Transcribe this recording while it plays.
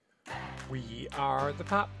We are the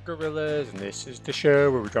Pop Gorillas, and this is the show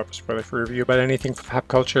where we drop a spoiler-free review about anything from pop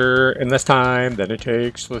culture in less time than it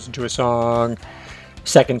takes to listen to a song.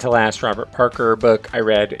 Second to last Robert Parker book I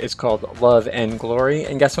read is called Love and Glory,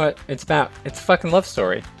 and guess what it's about? It's a fucking love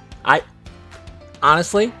story.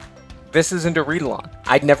 Honestly, this isn't a read-along.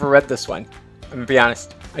 I'd never read this one. I'm gonna be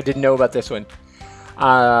honest. I didn't know about this one.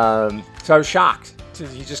 So I was shocked.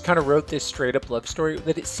 He just kind of wrote this straight-up love story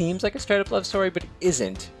that it seems like a straight-up love story, but it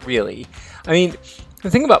isn't really. I mean, the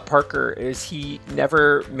thing about Parker is he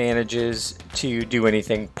never manages to do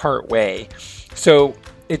anything part way. So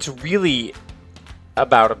it's really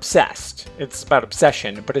about obsessed. It's about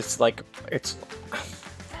obsession, but so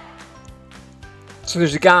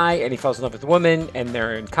there's a guy and he falls in love with a woman and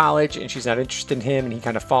they're in college and she's not interested in him and he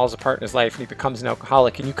kind of falls apart in his life and he becomes an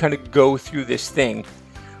alcoholic, and you kind of go through this thing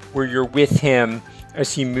where you're with him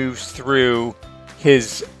as he moves through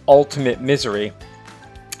his ultimate misery.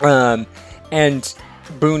 And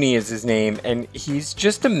Booney is his name, and he's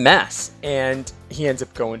just a mess, and he ends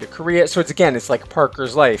up going to Korea. So it's like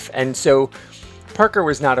Parker's life. And so Parker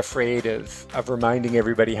was not afraid of reminding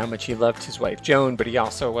everybody how much he loved his wife Joan, but he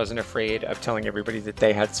also wasn't afraid of telling everybody that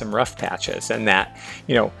they had some rough patches, and that,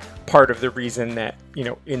 part of the reason that,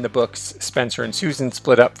 in the books Spencer and Susan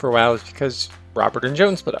split up for a while is because Robert and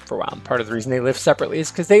Joan split up for a while. And part of the reason they live separately is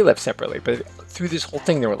because they live separately. But through this whole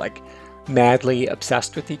thing, they were like madly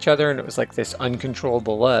obsessed with each other, and it was like this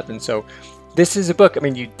uncontrollable love. And so this is a book,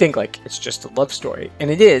 you'd think like it's just a love story, and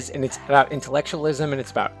it is, and it's about intellectualism, and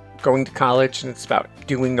it's about going to college, and it's about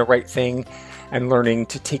doing the right thing and learning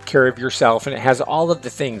to take care of yourself. And it has all of the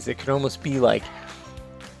things. It could almost be like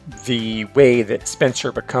the way that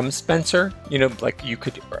Spencer becomes Spencer. Like you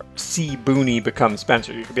could see Booney become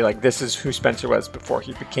Spencer. You could be like, this is who Spencer was before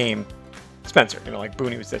he became Spencer. Like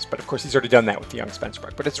Booney was this, but of course he's already done that with the Young Spencer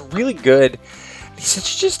book. But it's really good.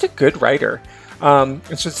 He's just a good writer. And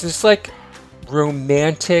so it's this like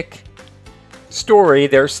romantic story.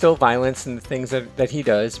 There's still violence and the things that he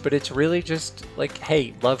does, but it's really just like,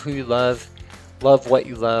 hey, love who you love what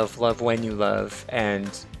you love when you love,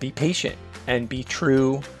 and be patient and be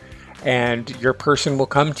true, and your person will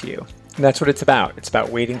come to you. And that's what it's about. It's about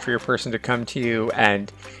waiting for your person to come to you.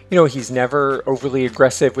 And, he's never overly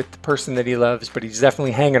aggressive with the person that he loves, but he's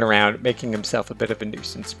definitely hanging around, making himself a bit of a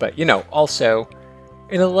nuisance. But, also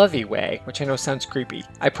in a lovey way, which I know sounds creepy.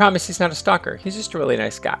 I promise he's not a stalker. He's just a really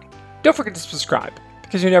nice guy. Don't forget to subscribe,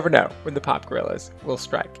 because you never know when the Pop Gorillas will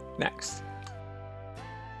strike next.